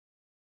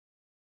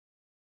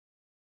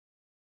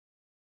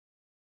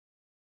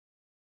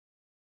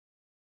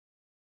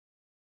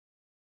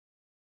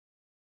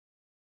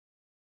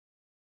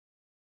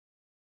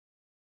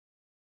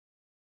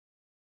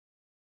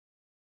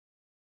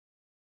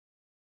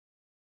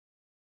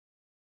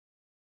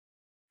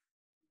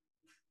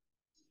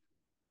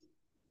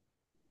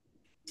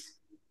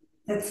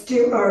Let's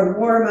do our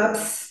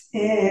warm-ups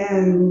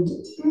and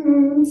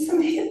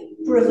some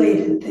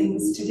hip-related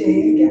things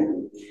today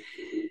again.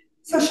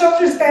 So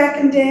shoulders back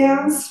and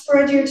down,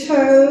 spread your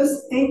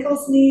toes,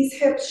 ankles, knees,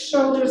 hips,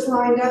 shoulders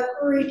lined up,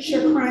 reach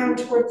your crown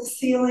toward the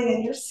ceiling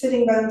and your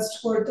sitting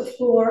bones toward the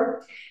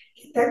floor.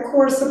 Get that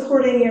core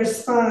supporting your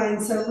spine,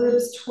 so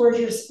ribs toward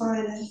your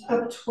spine and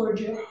up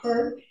toward your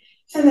heart.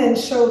 And then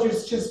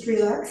shoulders just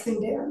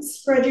relaxing down.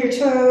 Spread your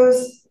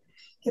toes,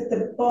 get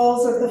the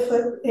balls of the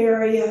foot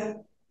area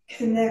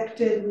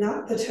connected,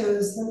 not the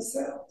toes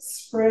themselves.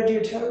 Spread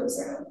your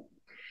toes out.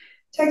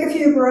 Take a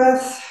few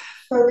breaths,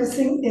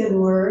 focusing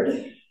inward.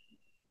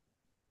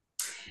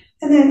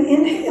 And then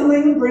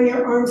inhaling, bring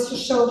your arms to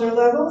shoulder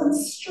level and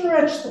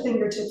stretch the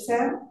fingertips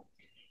out.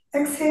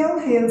 Exhale,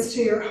 hands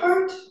to your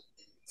heart.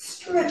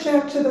 Stretch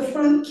out to the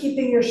front,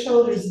 keeping your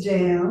shoulders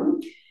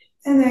down.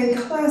 And then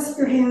clasp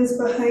your hands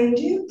behind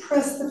you.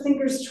 Press the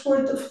fingers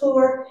toward the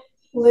floor.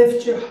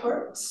 Lift your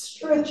heart.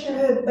 Stretch your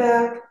head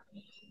back.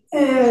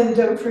 And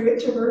don't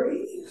forget to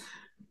breathe.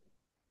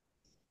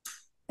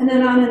 And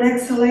then on an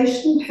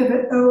exhalation,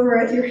 pivot over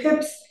at your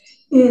hips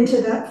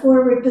into that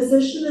forward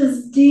position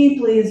as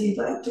deeply as you'd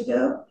like to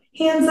go.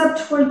 Hands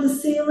up toward the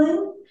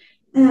ceiling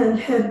and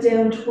head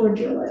down toward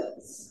your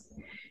legs.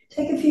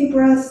 Take a few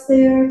breaths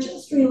there,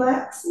 just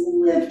relax,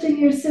 lifting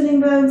your sitting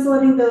bones,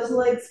 letting those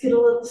legs get a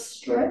little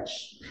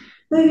stretch.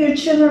 Move your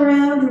chin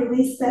around,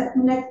 release that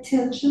neck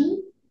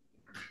tension.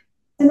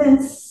 And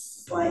then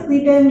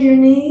slightly bend your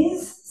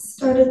knees.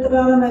 Start at the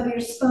bottom of your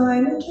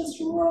spine and just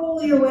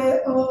roll your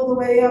way all the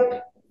way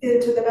up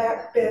into the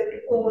back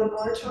bend one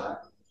more time.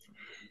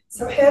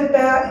 So head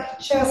back,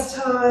 chest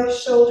high,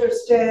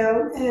 shoulders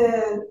down,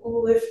 and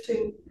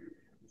lifting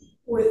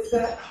with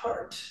that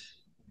heart.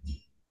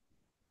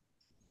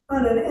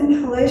 On an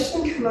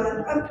inhalation, come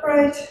on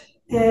upright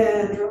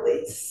and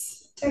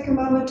release. Take a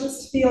moment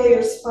just to feel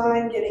your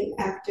spine getting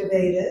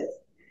activated.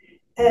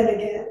 And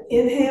again,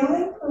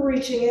 inhaling,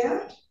 reaching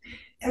out.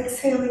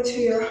 Exhaling to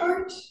your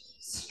heart.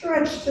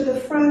 Stretch to the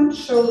front,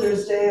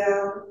 shoulders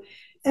down,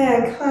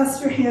 and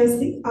clasp your hands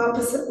the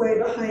opposite way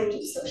behind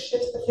you. So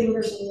shift the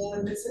fingers in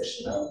one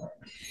position over.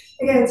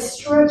 Again,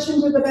 stretch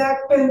into the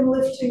back bend,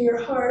 lifting your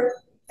heart.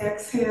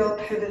 Exhale,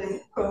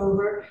 pivoting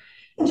over.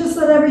 And just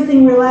let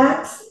everything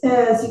relax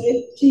as you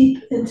get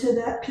deep into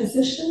that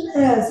position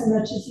as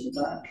much as you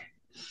like.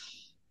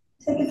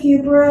 Take a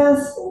few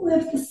breaths,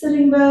 lift the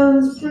sitting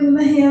bones, bring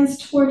the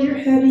hands toward your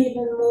head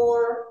even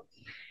more.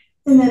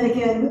 And then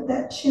again, with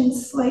that chin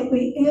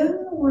slightly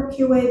in, work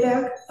your way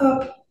back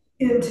up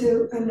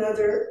into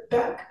another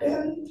back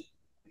bend.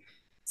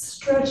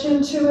 Stretch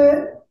into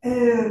it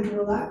and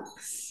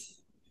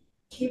relax.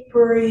 Keep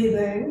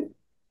breathing.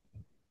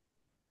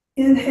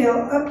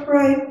 Inhale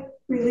upright,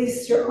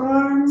 release your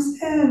arms,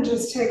 and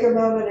just take a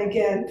moment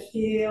again,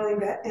 feeling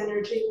that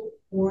energy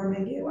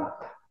warming you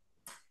up.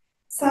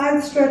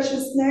 Side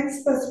stretches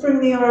next. Let's bring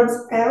the arms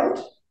out,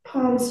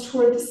 palms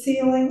toward the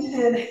ceiling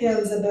and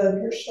hands above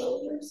your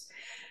shoulders.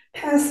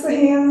 Pass the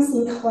hands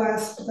and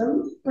clasp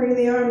them. Bring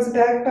the arms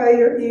back by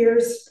your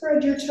ears.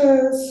 Spread your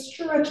toes.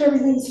 Stretch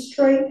everything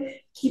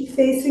straight. Keep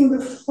facing the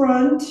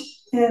front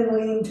and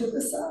lean to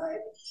the side.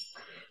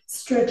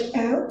 Stretch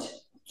out.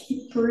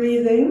 Keep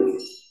breathing.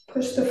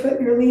 Push the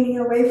foot you're leaning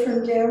away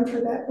from down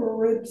for that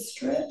rib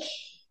stretch.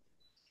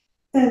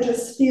 And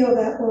just feel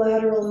that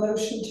lateral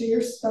motion to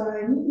your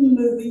spine,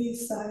 moving you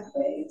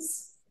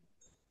sideways.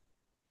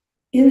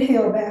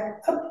 Inhale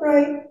back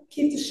upright,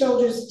 keep the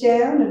shoulders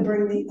down and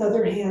bring the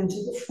other hand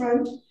to the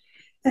front.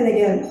 And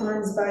again,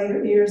 arms by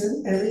your ears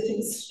and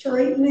everything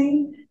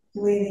straightening,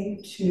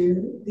 leaning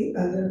to the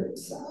other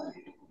side.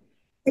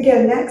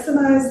 Again,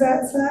 maximize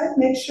that side.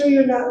 Make sure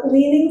you're not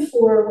leaning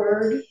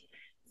forward.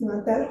 You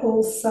want that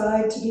whole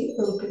side to be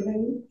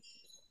opening.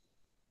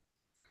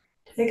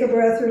 Take a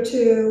breath or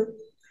two.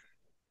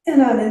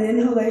 And on an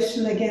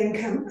inhalation, again,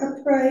 come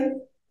upright.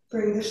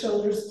 Bring the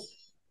shoulders,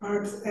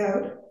 arms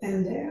out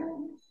and down.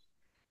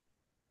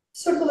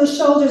 Circle the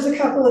shoulders a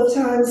couple of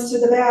times to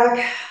the back.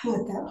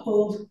 Let that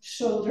whole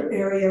shoulder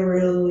area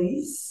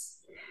release.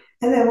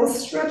 And then we'll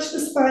stretch the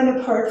spine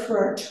apart for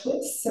our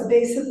twist. So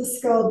base of the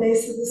skull,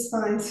 base of the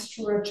spine,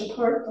 stretch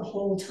apart the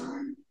whole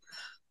time.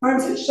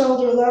 Arms at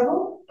shoulder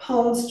level,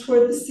 palms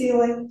toward the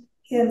ceiling,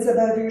 hands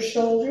above your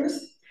shoulders.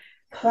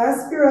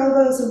 Clasp your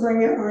elbows and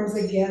bring your arms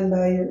again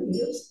by your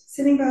ears.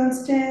 Sitting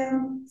bones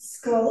down,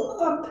 skull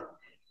up,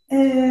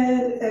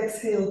 and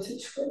exhale to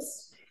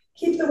twist.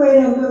 Keep the weight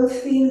on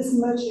both feet as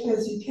much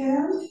as you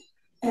can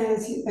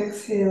as you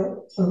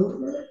exhale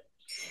over.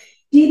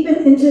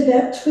 Deepen into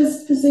that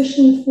twist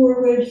position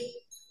forward.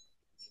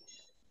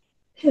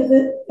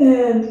 Pivot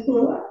and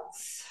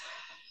relax.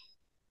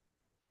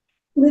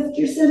 Lift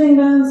your sitting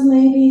bones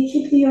maybe.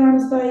 Keep the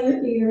arms by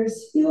your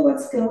ears. Feel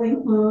what's going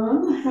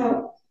on,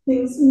 how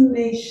things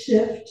may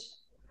shift.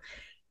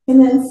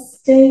 And then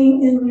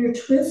staying in your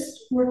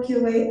twist, work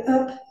your way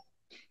up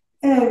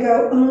and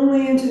go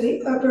only into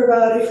the upper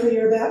body for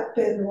your back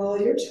bend while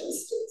you're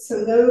twisted.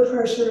 So no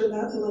pressure in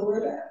that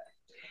lower back.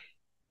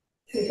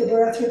 Take a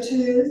breath or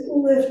two,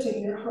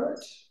 lifting your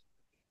heart.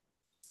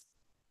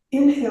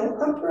 Inhale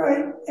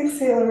upright,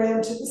 exhale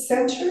around to the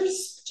center,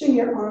 switching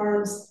your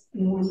arms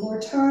one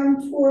more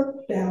time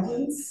for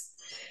balance.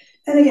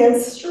 And again,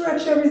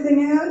 stretch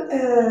everything out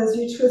as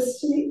you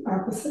twist to the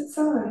opposite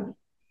side.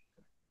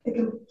 Take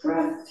a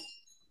breath,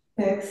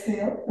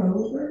 exhale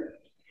over.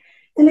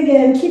 And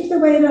again, keep the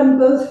weight on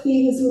both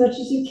feet as much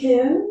as you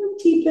can,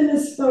 deepen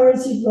as far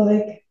as you'd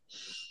like.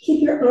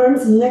 Keep your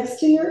arms next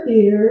to your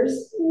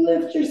ears,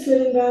 lift your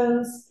sitting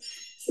bones.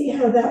 See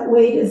how that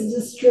weight is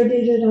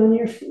distributed on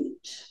your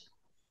feet.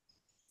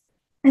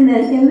 And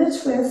then in the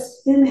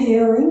twist,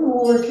 inhaling,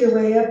 work your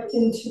way up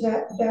into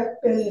that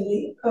back bend in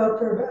the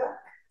upper back.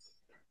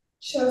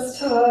 Chest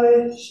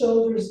high,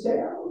 shoulders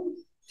down.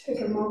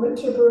 Take a moment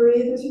to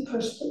breathe as you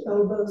push the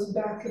elbows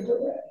back and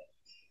away.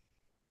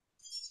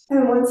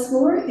 And once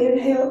more,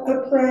 inhale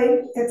upright,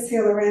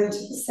 exhale around to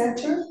the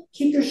center.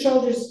 Keep your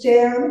shoulders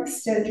down,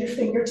 extend your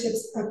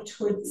fingertips up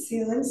toward the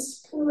ceiling,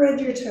 spread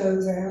your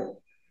toes out.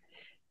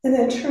 And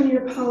then turn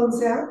your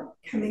palms out,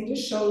 coming to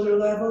shoulder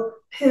level.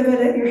 Pivot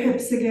at your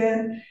hips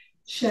again,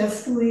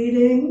 chest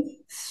leading.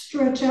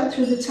 Stretch out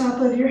through the top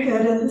of your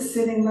head and the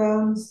sitting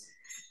bones.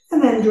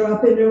 And then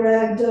drop into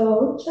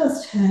ragdoll,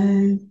 just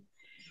hang.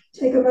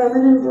 Take a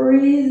moment and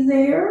breathe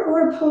there,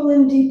 or pull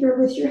in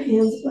deeper with your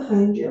hands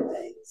behind your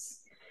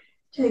legs.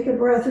 Take a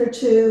breath or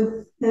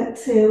two,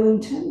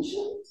 exhaling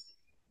tension.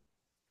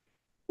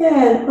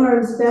 And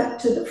arms back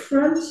to the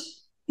front,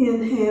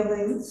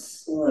 inhaling,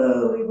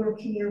 slowly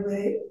working your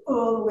way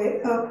all the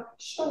way up,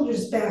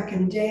 shoulders back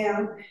and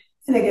down,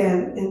 and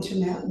again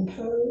into mountain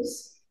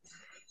pose.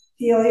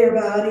 Feel your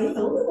body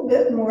a little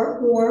bit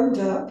more warmed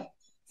up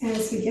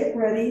as we get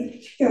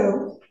ready to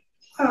go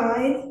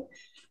high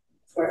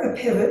for a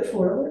pivot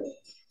forward.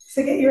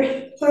 So get your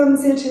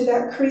thumbs into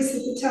that crease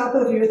at the top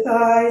of your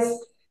thighs,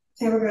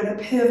 and we're going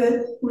to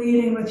pivot,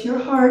 leading with your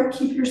heart.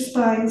 Keep your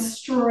spine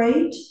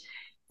straight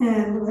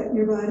and let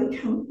your body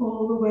come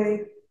all the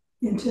way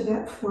into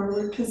that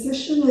forward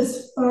position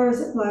as far as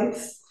it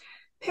likes.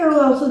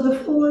 Parallel to the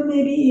floor,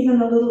 maybe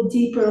even a little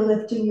deeper,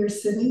 lifting your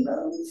sitting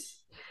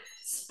bones.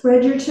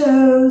 Spread your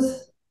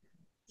toes.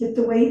 Get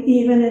the weight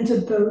even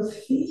into both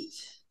feet.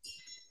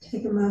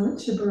 Take a moment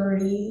to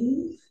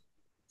breathe.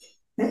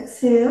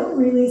 Exhale,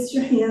 release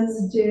your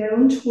hands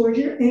down toward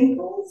your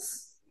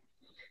ankles.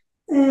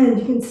 And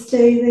you can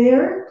stay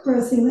there,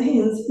 pressing the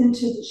hands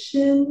into the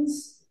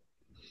shins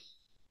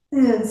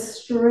and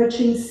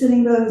stretching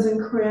sitting bones and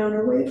crown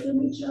away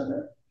from each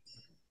other.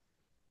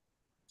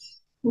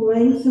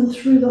 Lengthen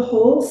through the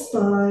whole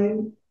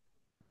spine.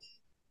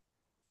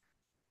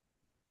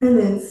 And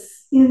then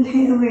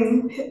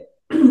inhaling,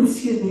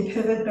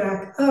 pivot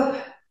back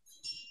up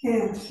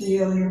and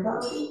feel your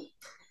body.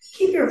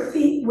 Keep your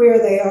feet where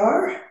they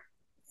are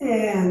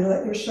and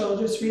let your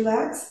shoulders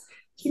relax.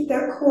 Keep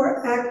that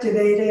core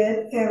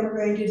activated, and we're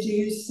going to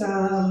do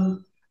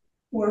some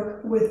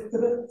work with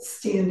the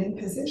standing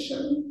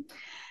position.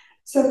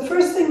 So the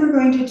first thing we're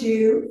going to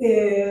do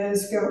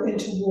is go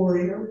into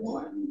Warrior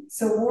 1.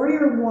 So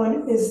Warrior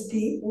 1 is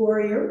the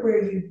warrior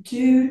where you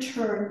do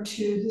turn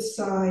to the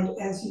side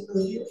as you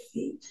move your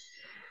feet.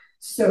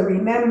 So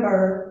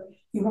remember,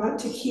 you want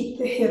to keep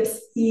the hips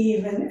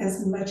even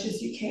as much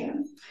as you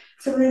can.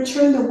 So we're going to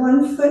turn the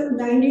one foot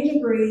 90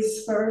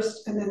 degrees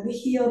first, and then the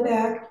heel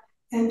back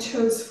and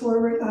toes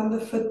forward on the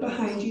foot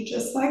behind you,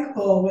 just like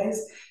always.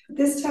 But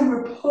this time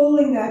we're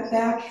pulling that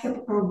back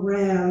hip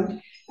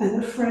around and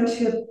the front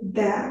hip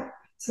back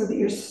so that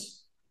you're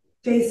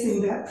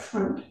facing that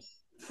front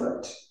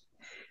foot.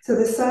 So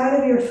the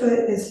side of your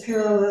foot is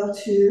parallel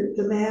to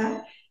the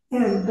mat,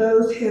 and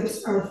both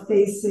hips are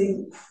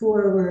facing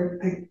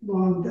forward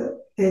along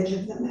the edge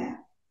of the mat.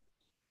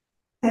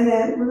 And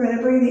then we're going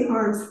to bring the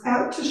arms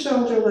out to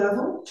shoulder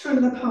level,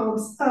 turn the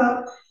palms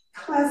up,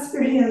 clasp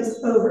your hands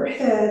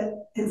overhead,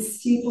 and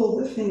steeple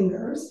the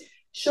fingers.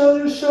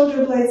 Shoulder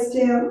blades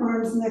down,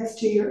 arms next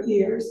to your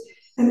ears,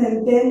 and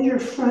then bend your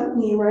front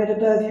knee right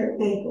above your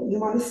ankle. You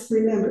want to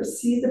remember,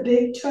 see the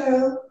big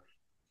toe,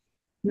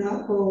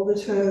 not all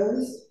the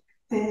toes,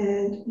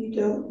 and you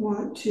don't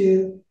want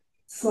to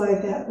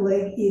slide that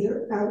leg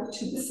either out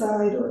to the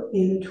side or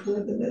in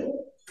toward the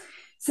middle.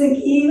 Sink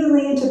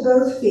evenly into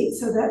both feet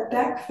so that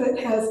back foot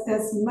has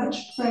as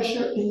much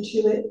pressure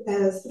into it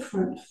as the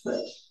front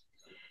foot.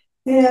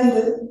 And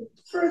the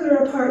further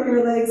apart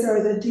your legs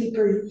are, the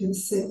deeper you can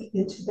sink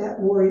into that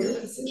warrior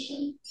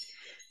position.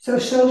 So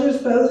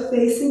shoulders both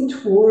facing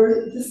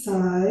toward the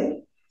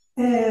side,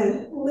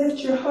 and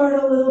lift your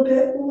heart a little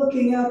bit,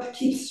 looking up.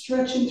 Keep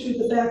stretching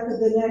through the back of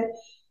the neck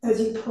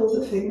as you pull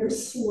the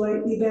fingers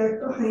slightly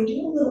back behind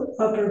you, a little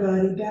upper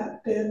body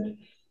back bend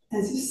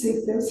as you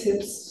sink those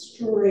hips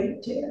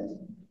straight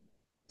down.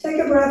 Take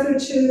a breath or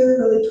two,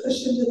 really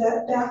push into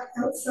that back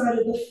outside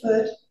of the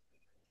foot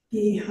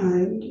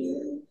behind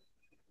you.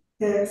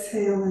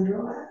 Exhale and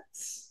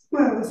relax.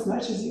 Well, as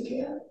much as you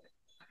can.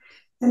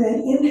 And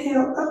then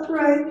inhale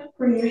upright,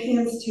 bring your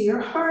hands to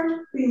your heart,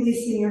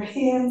 releasing your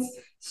hands,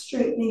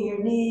 straightening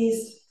your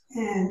knees,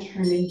 and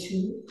turning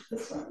to the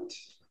front.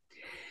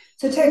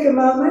 So take a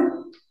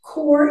moment.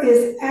 Core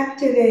is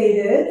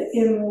activated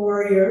in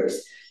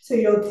warriors. So So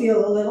you'll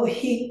feel a little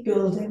heat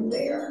building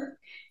there.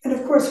 And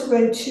of course, we're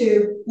going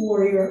to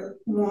Warrior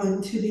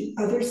 1 to the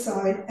other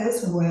side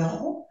as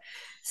well.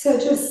 So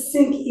just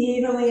sink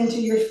evenly into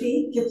your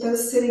feet, get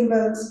those sitting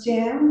bones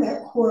down,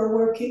 that core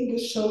working,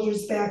 the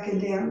shoulders back and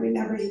down.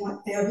 Remember, you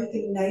want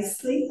everything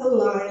nicely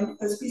aligned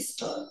as we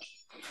start.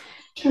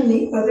 Turn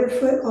the other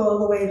foot all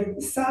the way to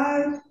the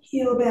side,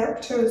 heel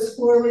back, toes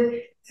forward,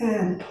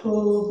 and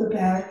pull the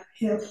back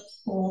hip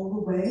all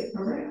the way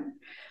around.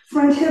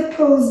 Front hip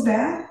pulls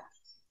back,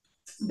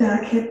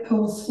 back hip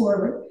pulls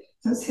forward.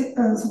 Those hip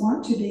bones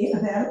want to be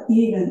about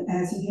even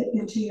as you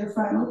get into your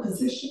final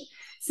position.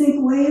 Sink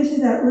way into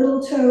that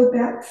little toe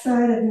back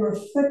side of your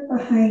foot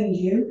behind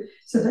you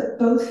so that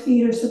both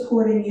feet are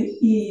supporting you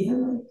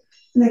evenly.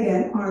 And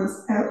again, arms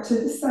out to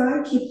the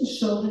side, keep the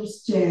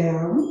shoulders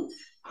down,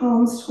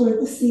 palms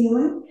toward the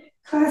ceiling.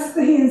 Clasp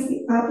the hands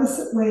the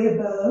opposite way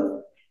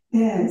above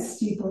and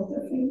steeple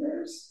the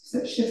fingers.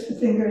 So shift the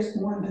fingers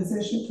in one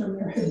position from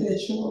your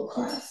habitual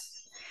clasp.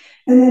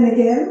 And then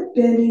again,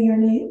 bending your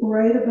knee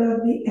right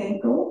above the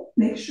ankle.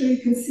 Make sure you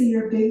can see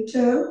your big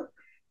toe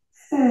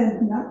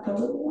and not the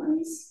little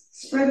ones.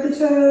 Spread the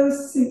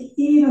toes, sink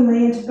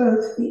evenly into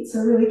both feet.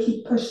 So really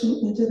keep pushing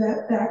into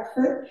that back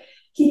foot.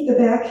 Keep the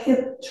back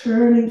hip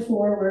turning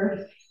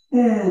forward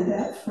and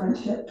that front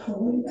hip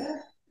pulling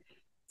back.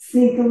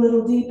 Sink a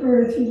little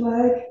deeper if you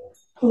like.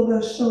 Pull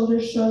those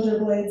shoulders, shoulder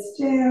blades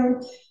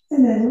down,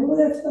 and then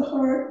lift the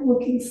heart,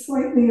 looking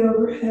slightly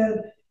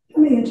overhead,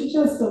 coming into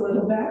just a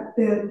little back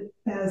bend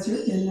as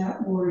you're in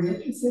that warrior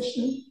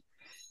position.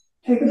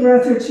 Take a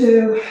breath or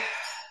two.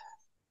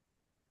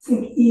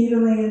 Sink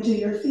evenly into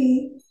your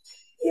feet.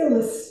 Feel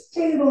as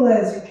stable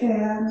as you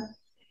can,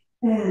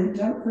 and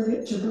don't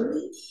forget to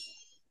breathe.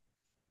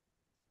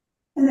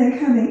 And then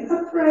coming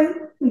upright,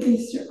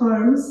 release your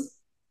arms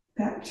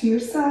back to your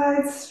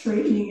sides,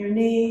 straightening your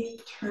knee,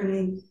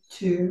 turning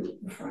to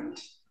the front.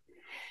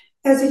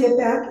 As you get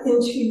back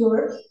into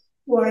your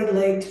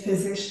wide-legged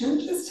position,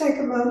 just take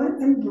a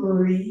moment and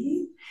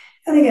breathe.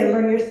 And again,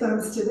 bring your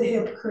thumbs to the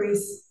hip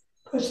crease.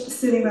 Push the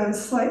sitting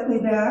bones slightly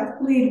back.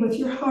 Lead with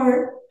your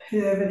heart,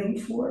 pivoting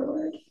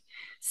forward.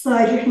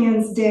 Slide your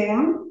hands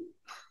down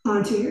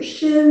onto your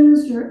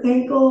shins, your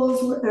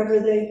ankles, wherever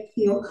they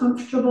feel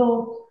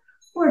comfortable,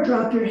 or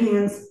drop your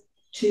hands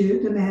to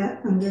the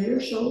mat under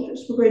your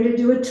shoulders. We're going to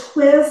do a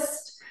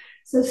twist,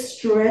 so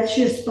stretch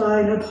your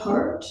spine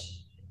apart.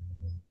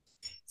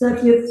 So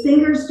if your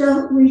fingers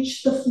don't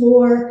reach the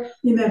floor,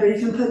 remember you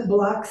can put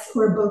blocks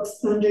or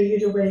books under you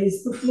to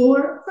raise the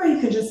floor, or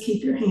you can just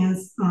keep your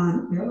hands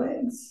on your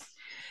legs.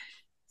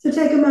 So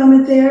take a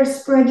moment there,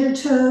 spread your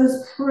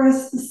toes,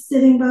 press the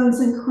sitting bones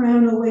and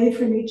crown away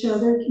from each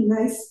other,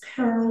 nice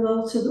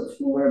parallel to the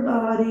floor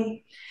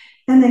body.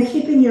 And then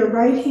keeping your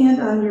right hand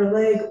on your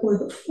leg or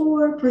the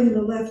floor, bring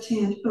the left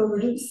hand over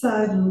to the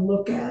side and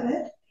look at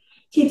it.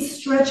 Keep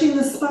stretching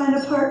the spine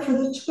apart for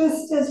the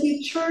twist as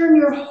you turn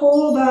your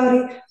whole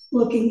body,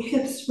 looking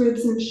hips,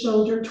 ribs, and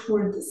shoulder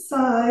toward the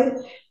side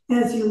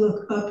as you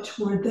look up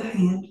toward the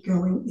hand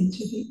going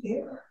into the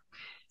air.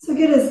 So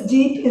get as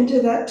deep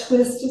into that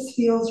twist as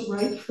feels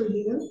right for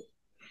you.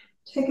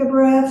 Take a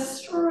breath,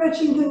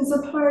 stretching things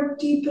apart,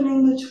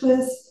 deepening the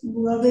twist,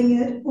 loving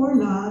it or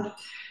not,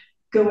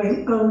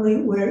 going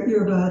only where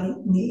your body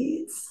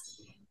needs.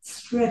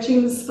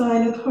 Stretching the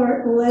spine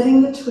apart,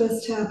 letting the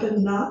twist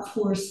happen, not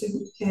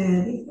forcing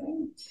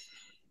anything.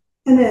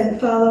 And then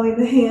following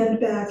the hand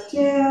back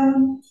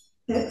down,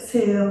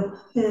 exhale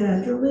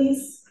and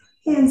release,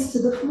 hands to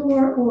the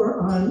floor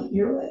or on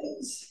your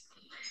legs.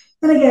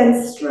 And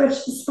again,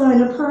 stretch the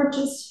spine apart,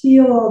 just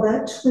feel all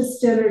that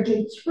twist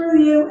energy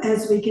through you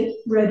as we get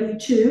ready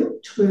to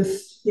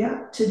twist,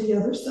 to the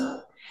other side.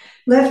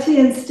 Left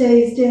hand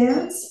stays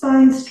down,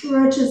 spine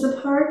stretches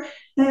apart,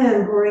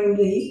 and bring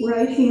the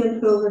right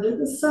hand over to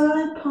the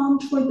side, palm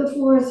toward the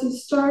floor as you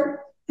start,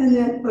 and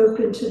then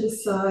open to the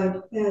side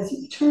as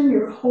you turn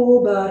your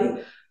whole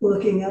body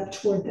looking up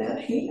toward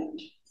that hand.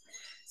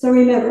 So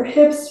remember,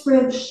 hips,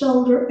 ribs,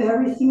 shoulder,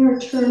 everything are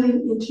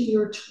turning into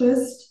your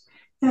twist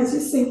as you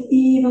sink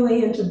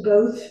evenly into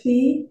both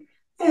feet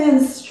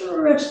and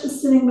stretch the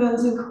sitting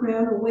bones and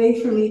crown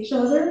away from each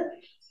other,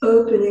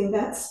 opening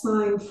that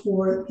spine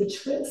for the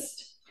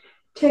twist.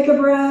 Take a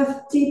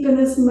breath, deepen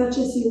as much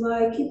as you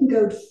like. You can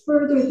go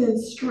further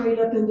than straight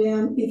up and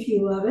down if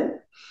you love it,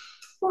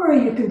 or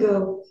you can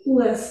go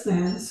less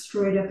than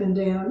straight up and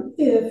down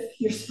if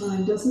your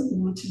spine doesn't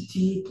want to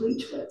deeply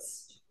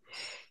twist.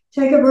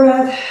 Take a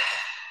breath,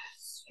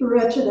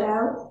 stretch it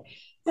out,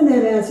 and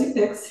then as you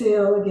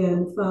exhale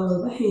again,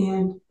 follow the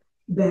hand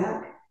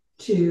back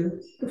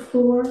to the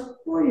floor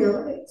or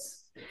your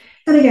legs.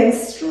 And again,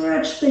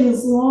 stretch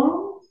things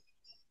long.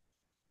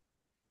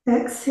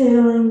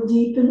 Exhaling,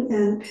 deepen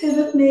and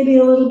pivot maybe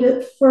a little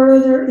bit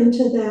further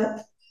into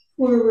that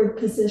forward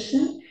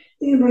position.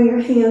 You can bring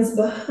your hands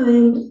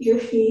behind your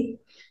feet,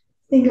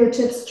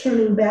 fingertips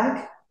turning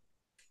back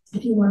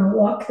if you want to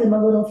walk them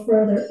a little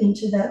further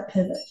into that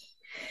pivot.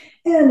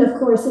 And of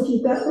course, if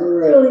you've got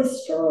really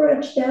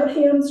stretched out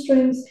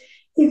hamstrings,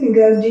 You can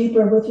go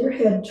deeper with your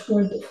head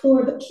toward the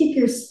floor, but keep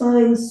your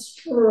spine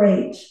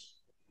straight.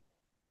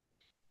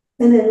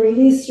 And then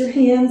release your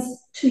hands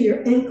to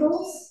your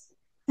ankles.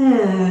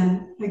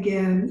 And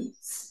again,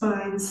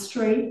 spine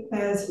straight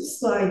as you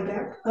slide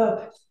back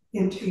up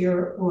into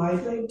your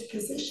wide-legged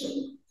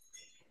position.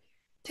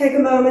 Take a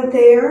moment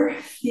there,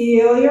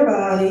 feel your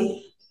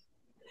body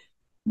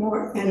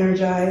more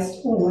energized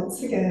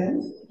once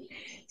again.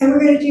 And we're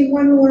going to do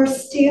one more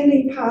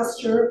standing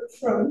posture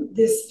from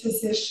this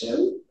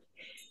position.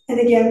 And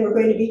again, we're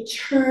going to be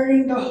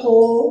turning the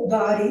whole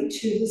body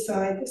to the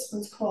side. This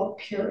one's called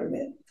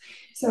pyramid.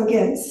 So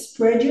again,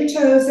 spread your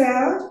toes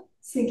out,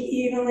 sink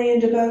evenly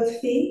into both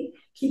feet.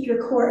 Keep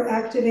your core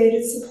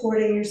activated,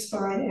 supporting your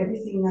spine,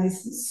 everything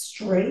nice and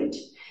straight.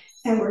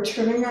 And we're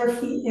turning our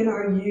feet in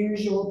our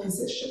usual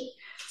position.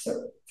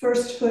 So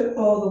first foot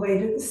all the way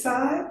to the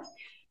side,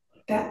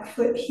 back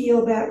foot,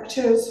 heel, back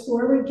toes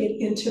forward, get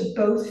into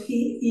both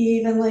feet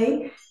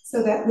evenly.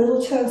 So that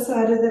little toe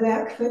side of the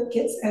back foot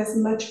gets as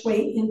much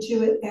weight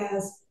into it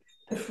as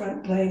the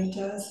front leg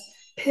does.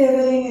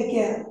 Pivoting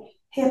again,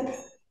 hip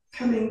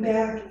coming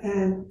back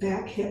and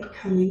back hip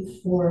coming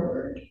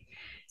forward.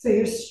 So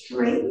you're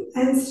straight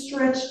and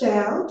stretched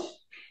out.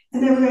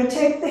 And then we're going to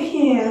take the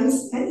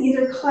hands and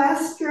either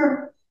clasp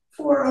your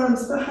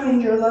forearms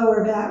behind your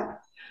lower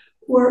back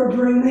or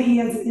bring the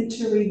hands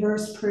into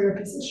reverse prayer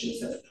position.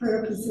 So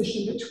prayer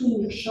position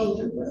between your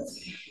shoulder blades.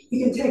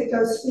 You can take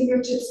those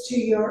fingertips to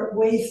your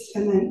waist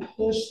and then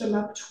push them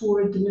up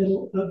toward the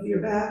middle of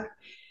your back,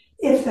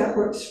 if that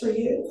works for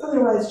you.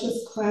 Otherwise,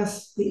 just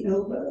clasp the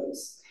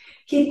elbows.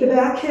 Keep the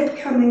back hip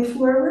coming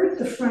forward,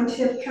 the front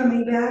hip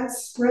coming back,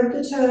 spread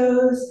the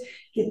toes,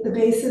 get the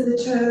base of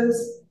the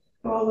toes,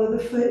 follow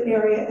the foot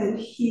area, and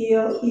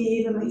heel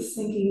evenly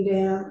sinking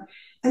down.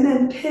 And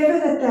then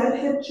pivot at that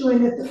hip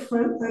joint at the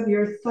front of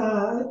your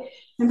thigh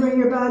and bring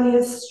your body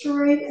as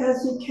straight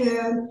as you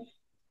can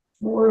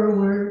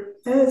forward,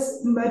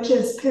 as much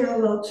as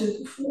parallel to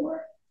the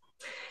floor.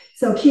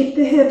 So keep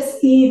the hips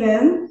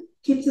even,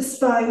 keep the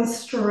spine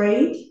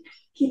straight,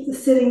 keep the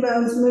sitting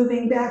bones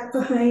moving back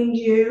behind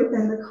you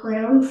and the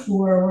crown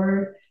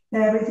forward,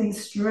 everything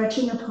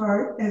stretching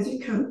apart as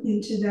you come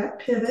into that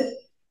pivot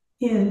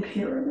in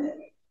pyramid.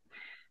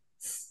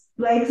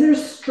 Legs are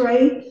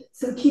straight,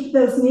 so keep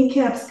those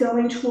kneecaps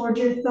going toward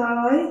your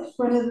thigh,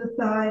 front of the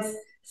thighs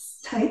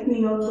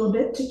tightening a little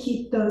bit to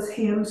keep those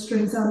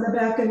hamstrings on the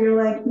back of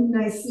your leg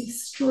nicely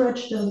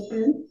stretched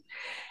open.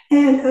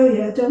 And oh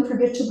yeah, don't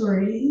forget to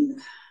breathe.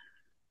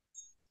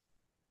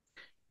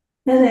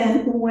 And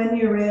then when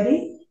you're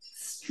ready,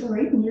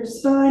 straighten your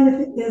spine.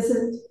 If it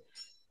isn't,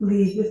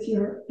 lead with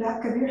your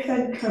back of your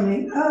head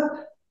coming up.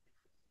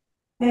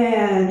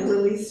 And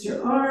release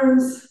your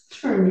arms,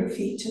 turn your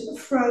feet to the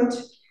front,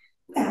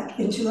 back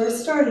into our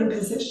starting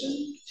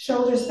position.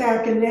 Shoulders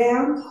back and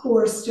down,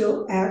 core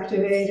still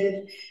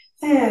activated,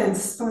 and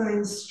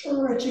spine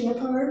stretching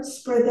apart.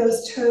 Spread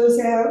those toes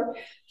out.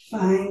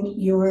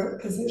 Find your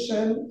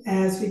position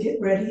as we get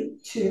ready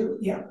to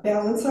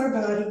balance our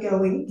body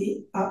going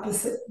the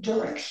opposite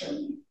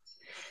direction.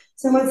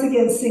 So once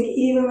again, sink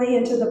evenly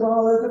into the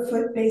ball of the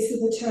foot, base of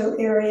the toe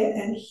area,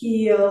 and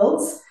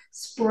heels.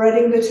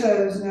 Spreading the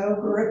toes, no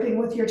gripping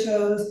with your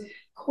toes.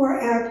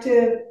 Core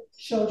active,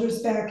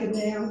 shoulders back and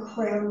down,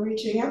 crown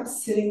reaching up,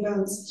 sitting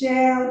bones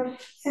down,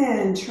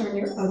 and turn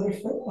your other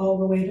foot all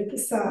the way to the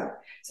side.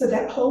 So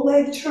that whole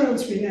leg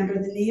turns. Remember,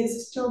 the knee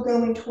is still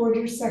going toward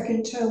your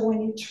second toe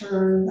when you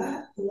turn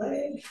that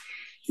leg.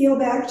 Heel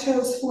back,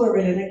 toes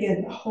forward, and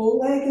again, the whole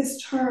leg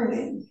is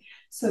turning.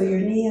 So your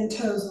knee and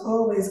toes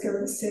always go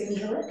the same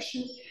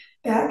direction.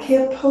 Back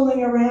hip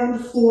pulling around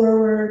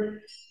forward,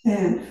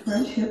 and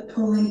front hip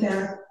pulling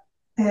back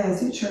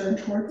as you turn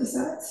toward the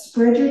side.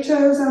 Spread your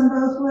toes on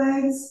both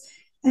legs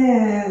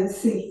and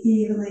sink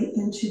evenly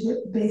into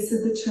the base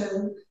of the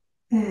toe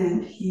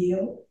and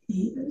heel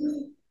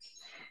evenly.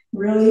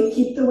 Really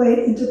keep the weight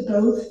into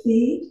both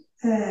feet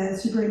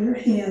as you bring your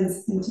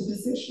hands into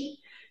position.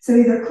 So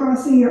either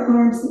crossing your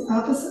arms the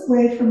opposite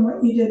way from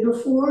what you did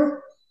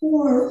before,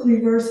 or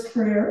reverse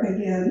prayer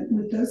again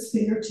with those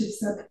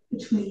fingertips up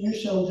between your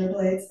shoulder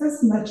blades as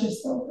much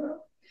as they'll go.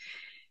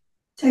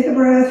 Take a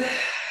breath,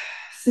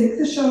 sink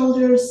the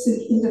shoulders,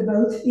 sink into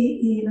both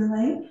feet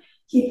evenly.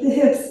 Keep the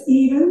hips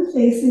even,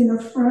 facing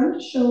the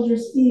front,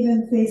 shoulders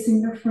even,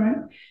 facing the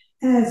front,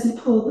 as you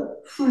pull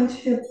the front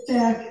hip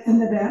back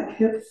and the back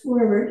hip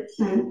forward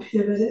and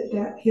pivot at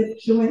that hip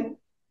joint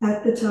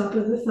at the top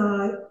of the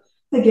thigh.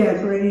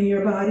 Again, bringing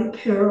your body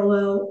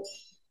parallel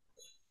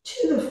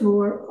to the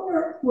floor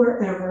or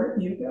wherever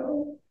you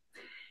go.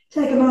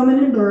 Take a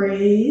moment and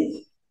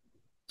breathe.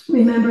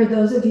 Remember,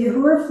 those of you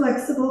who are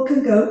flexible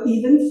can go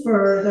even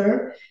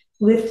further,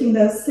 lifting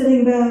those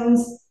sitting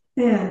bones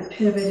and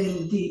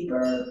pivoting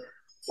deeper.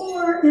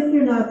 Or if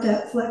you're not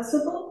that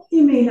flexible,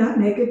 you may not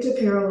make it to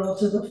parallel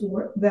to the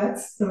floor.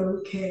 That's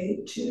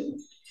okay too.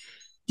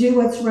 Do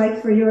what's right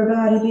for your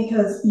body,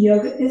 because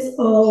yoga is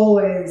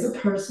always a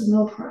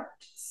personal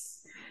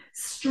practice.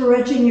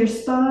 Stretching your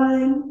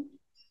spine,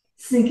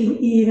 sinking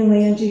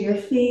evenly into your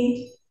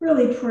feet,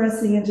 Really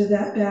pressing into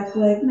that back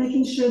leg,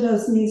 making sure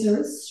those knees are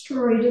as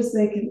straight as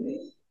they can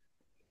be.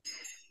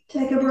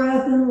 Take a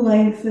breath and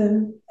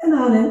lengthen. And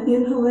on an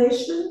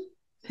inhalation,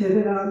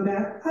 pivot on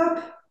back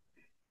up,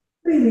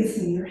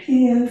 releasing your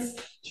hands,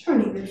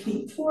 turning your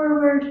feet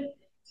forward,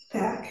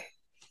 back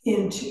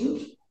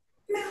into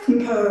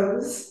mountain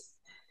pose.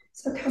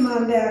 So come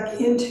on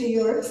back into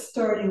your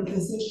starting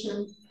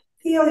position.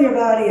 Feel your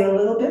body a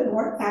little bit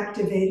more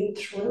activated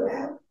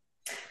throughout.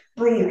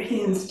 Bring your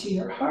hands to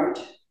your heart.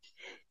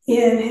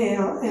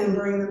 Inhale and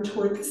bring them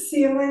toward the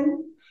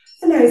ceiling.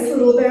 A nice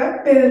little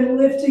back bend,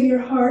 lifting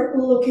your heart,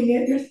 looking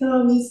at your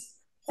thumbs,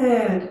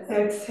 and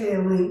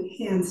exhaling,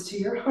 hands to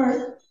your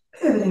heart,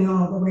 pivoting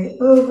all the way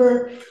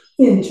over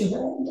into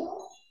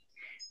ragdoll.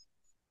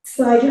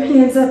 Slide your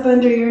hands up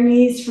under your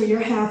knees for your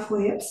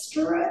halfway up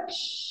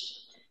stretch.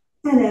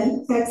 And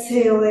then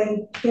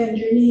exhaling, bend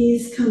your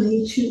knees,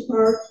 coming to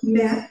our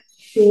mat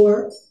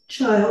for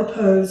child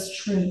pose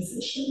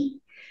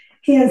transition.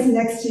 Hands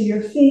next to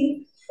your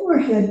feet,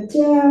 forehead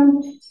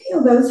down.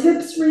 Feel those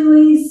hips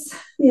release,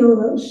 feel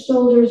those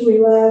shoulders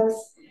relax.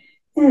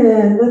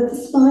 And let the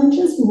spine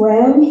just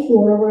round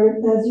forward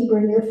as you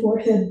bring your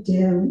forehead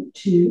down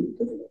to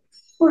the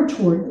floor or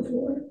toward the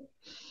floor.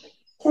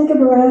 Take a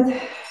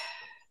breath.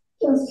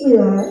 Just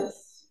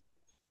relax.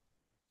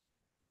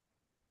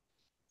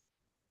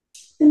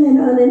 And then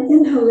on an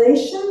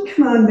inhalation,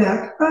 come on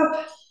back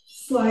up,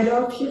 slide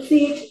off your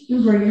feet,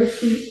 and bring your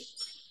feet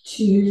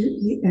to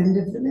the end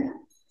of the mat.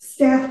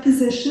 Staff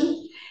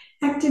position.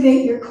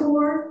 Activate your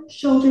core,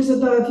 shoulders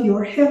above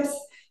your hips.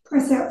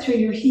 Press out through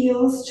your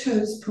heels,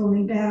 toes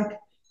pulling back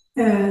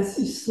as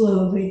you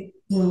slowly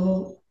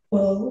roll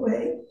all the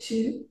way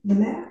to the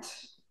mat.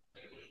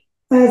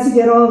 As you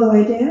get all the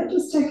way down,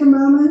 just take a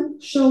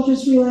moment,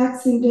 shoulders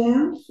relaxing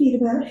down,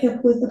 feet about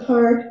hip width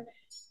apart,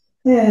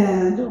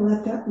 and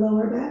let that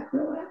lower back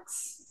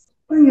relax.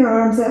 Bring your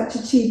arms out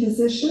to T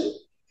position.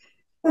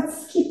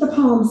 Let's keep the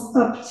palms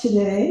up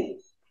today.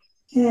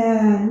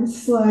 And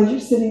slide your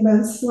sitting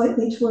bones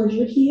slightly towards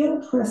your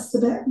heel. Press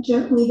the back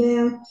gently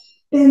down.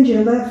 Bend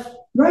your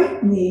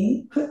right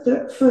knee. Put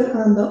the foot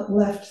on the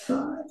left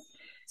thigh.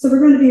 So we're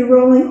going to be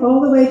rolling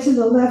all the way to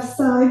the left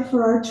side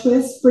for our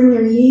twist. Bring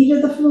your knee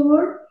to the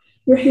floor.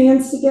 Your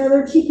hands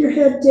together. Keep your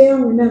head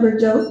down. Remember,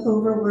 don't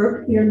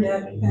overwork your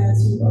neck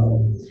as you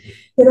roll.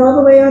 Get all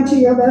the way onto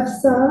your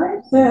left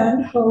side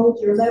and hold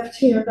your left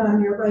hand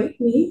on your right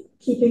knee,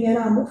 keeping it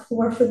on the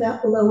floor for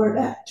that lower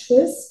back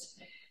twist.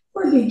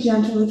 Or be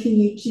gentle if you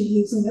need to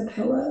using a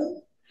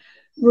pillow.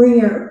 Bring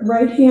your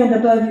right hand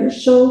above your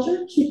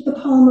shoulder. Keep the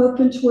palm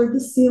open toward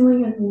the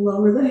ceiling and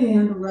lower the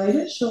hand right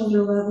at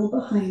shoulder level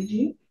behind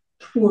you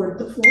toward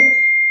the floor.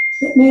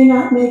 It may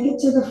not make it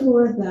to the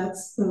floor.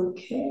 That's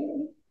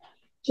okay.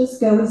 Just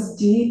go as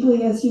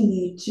deeply as you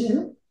need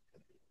to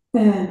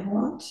and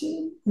want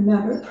to.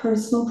 Remember,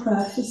 personal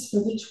practice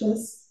for the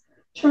twist.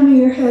 Turning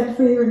your head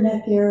for your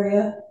neck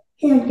area.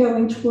 Hand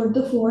going toward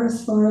the floor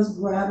as far as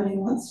gravity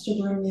wants to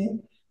bring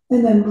you.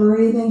 And then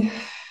breathing,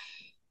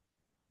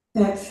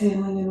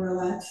 exhaling and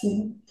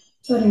relaxing,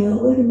 letting the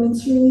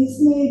ligaments release,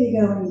 maybe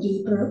going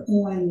deeper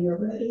when you're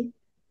ready.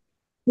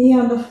 Be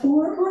on the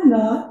floor or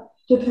not,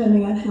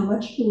 depending on how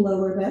much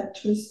lower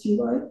back twist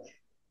you like.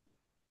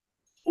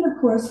 And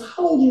of course,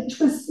 hold your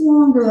twist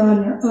longer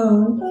on your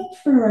own, but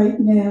for right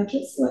now,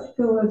 just let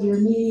go of your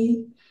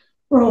knee,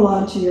 roll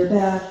onto your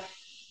back,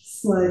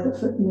 slide the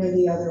foot near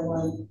the other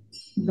one,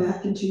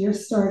 back into your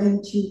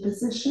starting T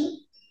position,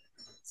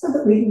 so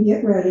that we can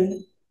get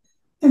ready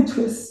and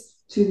twist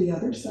to the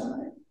other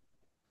side.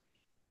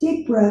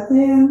 Deep breath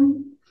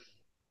in.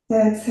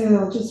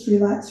 Exhale, just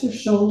relax your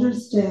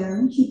shoulders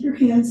down. Keep your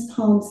hands,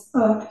 palms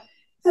up.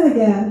 And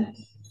again,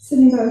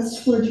 sitting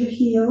bones toward your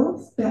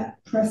heels,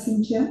 back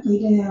pressing gently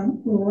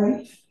down,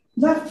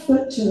 left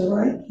foot to the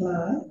right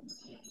thigh,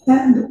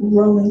 and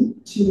rolling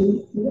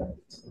to the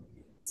left.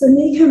 So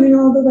knee coming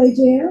all the way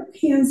down,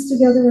 hands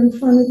together in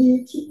front of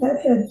you. Keep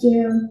that head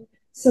down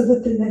so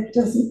that the neck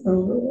doesn't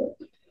overwork.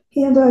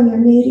 Hand on your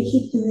knee to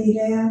keep the knee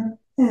down,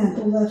 and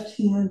the left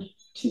hand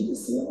to the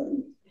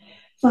ceiling.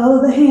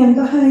 Follow the hand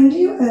behind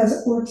you as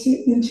it works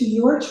you into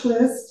your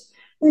twist.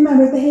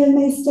 Remember, the hand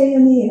may stay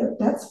in the air.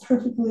 That's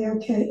perfectly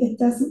okay. It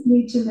doesn't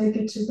need to make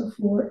it to the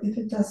floor if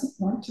it doesn't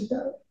want to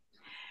go.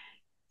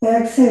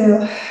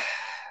 Exhale.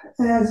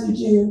 As you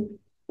do,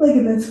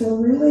 ligaments will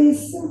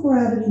release, and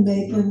gravity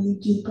may bring you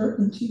deeper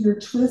into your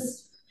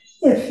twist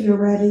if you're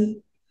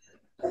ready.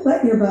 But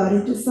let your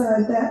body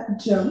decide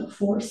that. Don't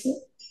force it.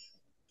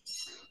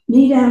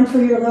 Knee down for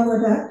your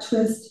lower back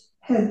twist,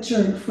 head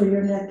turn for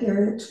your neck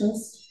area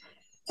twist,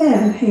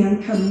 and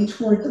hand coming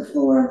toward the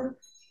floor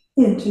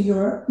into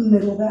your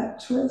middle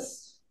back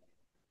twist.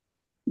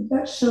 Keep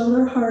that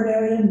shoulder heart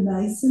area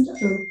nice and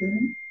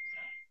open.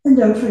 And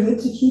don't forget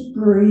to keep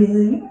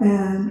breathing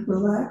and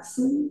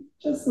relaxing.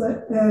 Just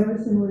let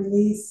everything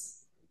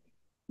release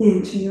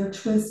into your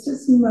twist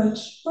as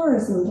much or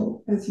as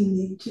little as you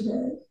need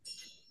today.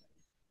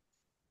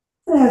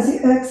 And as you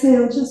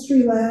exhale, just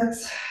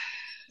relax,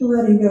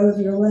 letting go of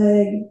your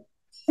leg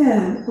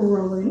and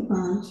rolling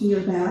onto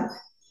your back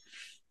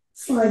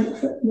Slide your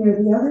foot near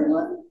the other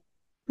one.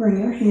 Bring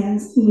your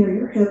hands near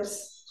your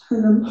hips.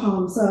 Turn them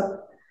palms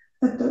up.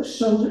 Let those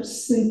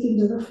shoulders sink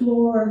into the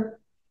floor.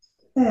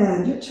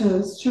 And your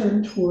toes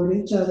turn toward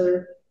each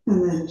other.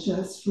 And then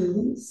just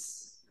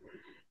release.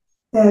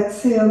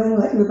 Exhaling,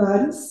 let your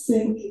body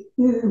sink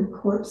in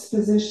corpse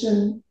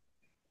position.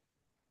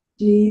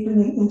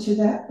 Deepening into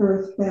that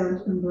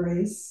earthbound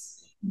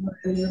embrace.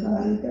 Letting your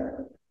body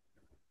go.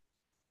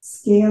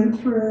 Scan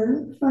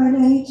through, find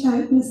any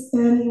tightness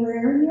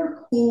anywhere in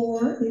your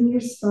core, in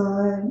your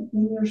spine,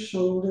 in your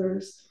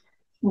shoulders.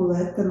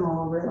 Let them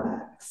all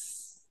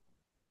relax.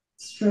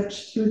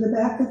 Stretch through the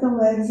back of the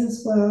legs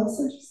as well,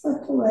 so just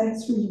let the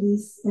legs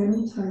release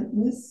any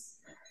tightness.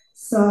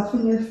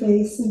 Soften your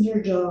face and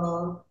your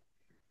jaw,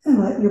 and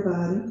let your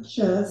body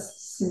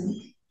just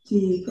sink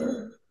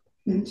deeper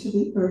into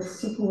the earth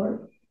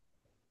support.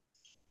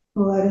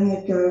 Letting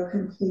it go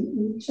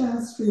completely,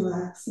 just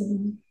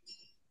relaxing.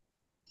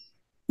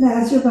 And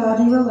as your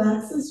body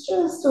relaxes,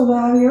 just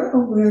allow your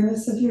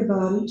awareness of your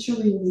body to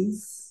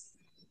release.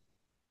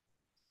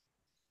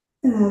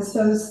 And as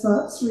those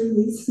thoughts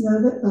release,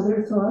 know that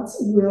other thoughts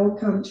will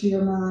come to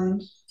your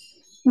mind.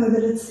 Know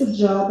that it's the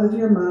job of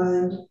your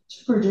mind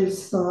to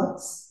produce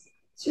thoughts.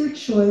 It's your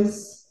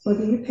choice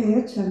whether you pay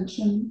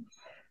attention.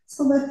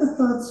 So let the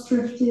thoughts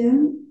drift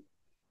in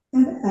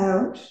and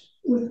out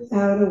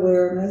without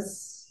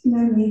awareness.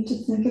 No need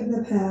to think of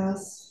the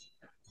past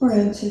or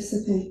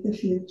anticipate the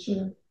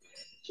future.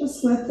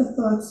 Just let the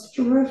thoughts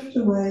drift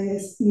away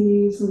as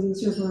easily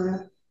as your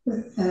breath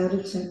without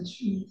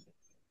attention.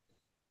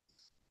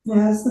 And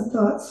as the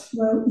thoughts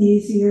flow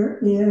easier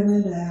in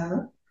and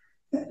out,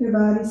 let your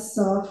body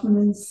soften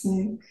and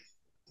sink.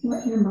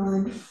 Let your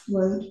mind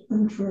float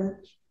and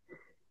drift.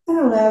 And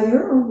allow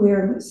your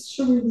awareness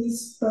to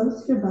release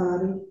both your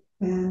body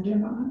and your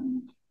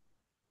mind.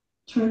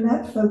 Turn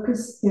that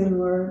focus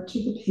inward to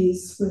the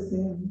peace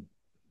within.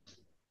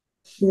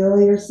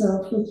 Fill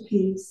yourself with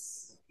peace,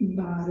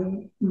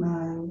 body,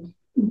 mind,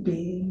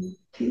 being,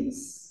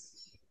 peace.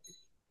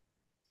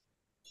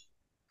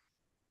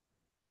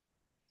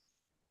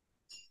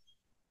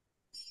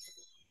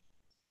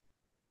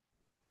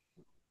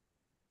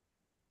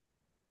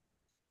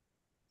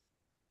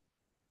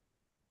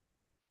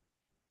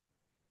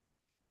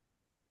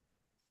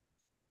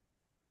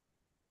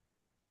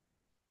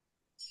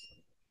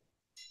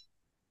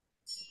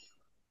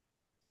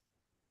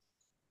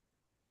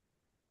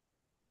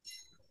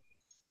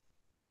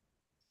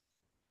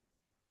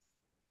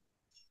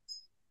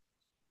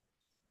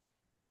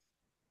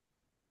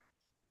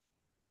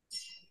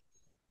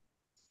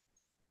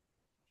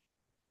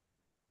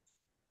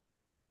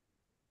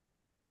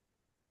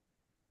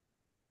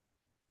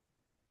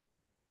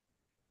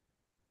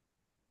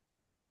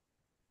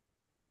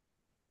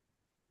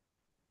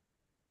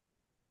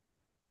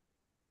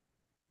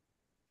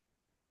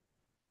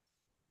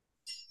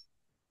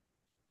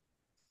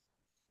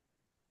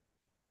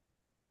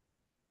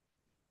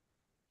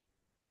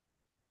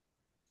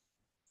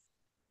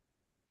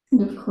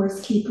 And of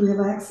course, keep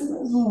relaxing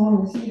as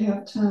long as you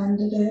have time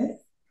today.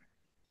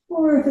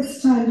 Or if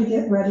it's time to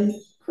get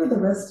ready for the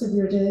rest of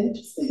your day,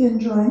 just begin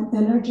drawing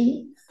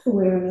energy,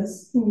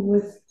 awareness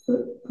with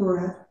the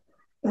breath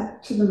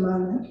back to the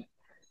moment,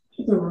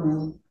 to the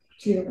room,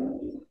 to your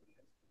body.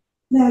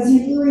 And as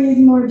you breathe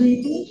more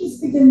deeply,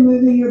 just begin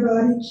moving your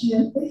body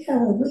gently,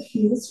 however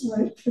feels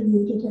right for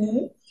you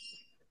today.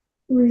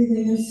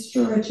 Breathing and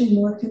stretching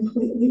more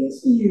completely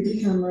as you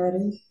become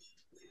ready.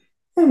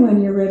 And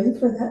when you're ready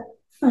for that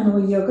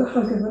final yoga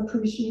hug of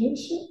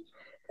appreciation,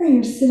 bring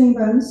your sitting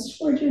bones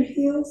toward your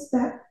heels,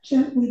 back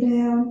gently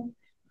down.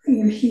 Bring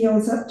your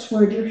heels up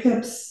toward your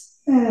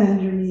hips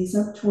and your knees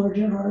up toward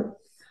your heart.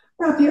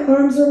 Wrap your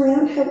arms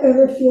around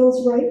however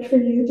feels right for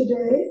you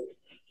today.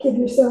 Give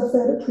yourself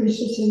that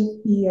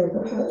appreciative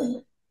yoga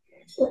hug.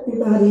 Let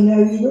your body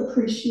know you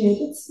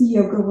appreciate its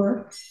yoga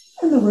work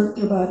and the work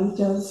your body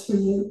does for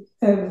you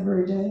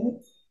every day.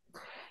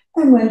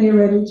 And when you're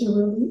ready to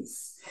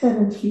release, head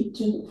and feet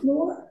to the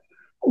floor,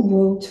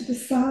 roll to the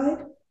side,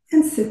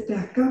 and sit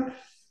back up,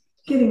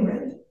 getting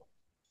ready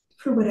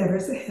for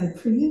whatever's ahead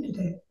for you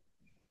today.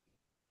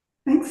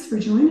 Thanks for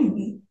joining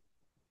me.